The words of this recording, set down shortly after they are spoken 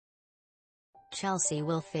Chelsea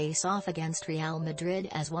will face off against Real Madrid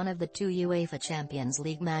as one of the two UEFA Champions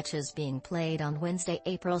League matches being played on Wednesday,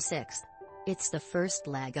 April 6. It's the first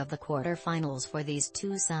leg of the quarterfinals for these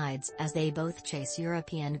two sides as they both chase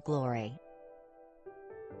European glory.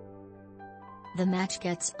 The match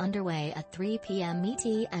gets underway at 3 p.m. ET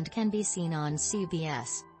and can be seen on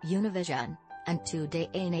CBS, Univision, and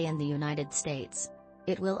TUDN in the United States.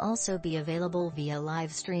 It will also be available via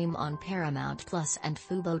livestream on Paramount Plus and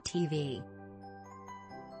fuboTV.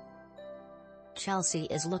 Chelsea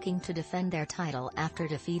is looking to defend their title after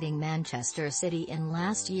defeating Manchester City in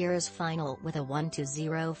last year's final with a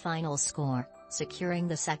 1-0 final score, securing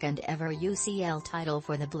the second-ever UCL title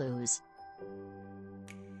for the Blues.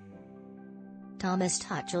 Thomas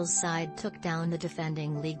Tuchel's side took down the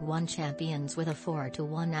defending Ligue 1 champions with a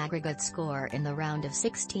 4-1 aggregate score in the round of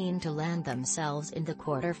 16 to land themselves in the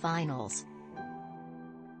quarter-finals.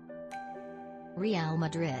 Real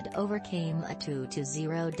Madrid overcame a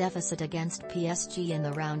 2-0 deficit against PSG in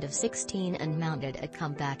the round of 16 and mounted a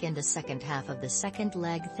comeback in the second half of the second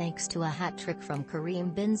leg thanks to a hat-trick from Karim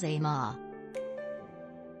Benzema.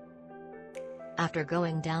 After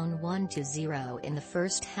going down 1-0 in the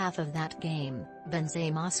first half of that game,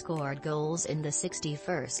 Benzema scored goals in the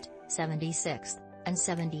 61st, 76th, and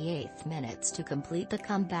 78th minutes to complete the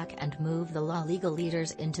comeback and move the La Liga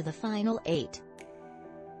leaders into the final 8.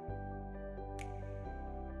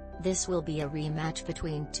 This will be a rematch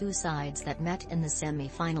between two sides that met in the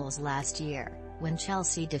semi-finals last year, when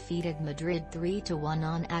Chelsea defeated Madrid 3-1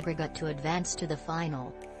 on aggregate to advance to the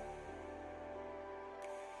final.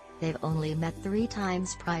 They've only met 3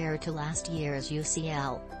 times prior to last year's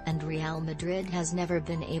UCL, and Real Madrid has never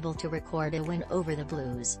been able to record a win over the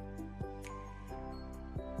Blues.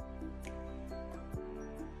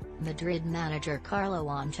 Madrid manager Carlo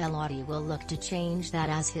Ancelotti will look to change that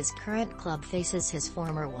as his current club faces his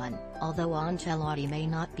former one, although Ancelotti may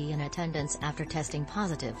not be in attendance after testing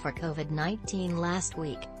positive for COVID-19 last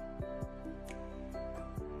week.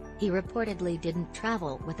 He reportedly didn't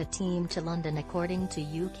travel with the team to London according to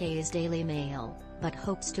UK's DailyMail, but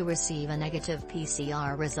hopes to receive a negative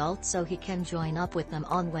PCR result so he can join up with them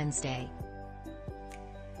on Wednesday.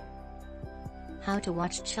 How to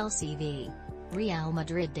watch Chelsea v. Real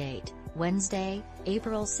Madrid date, Wednesday,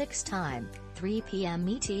 April 6 time, 3 p.m.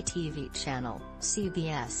 ETTV channel,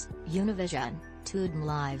 CBS, Univision,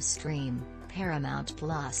 TUDNLive stream, Paramount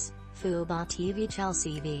Plus,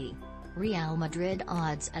 fuboTVChelsea v. Real Madrid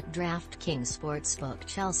odds at DraftKings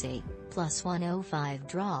SportsbookChelsea, +105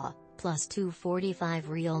 draw, +245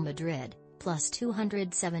 Real Madrid,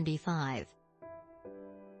 +275.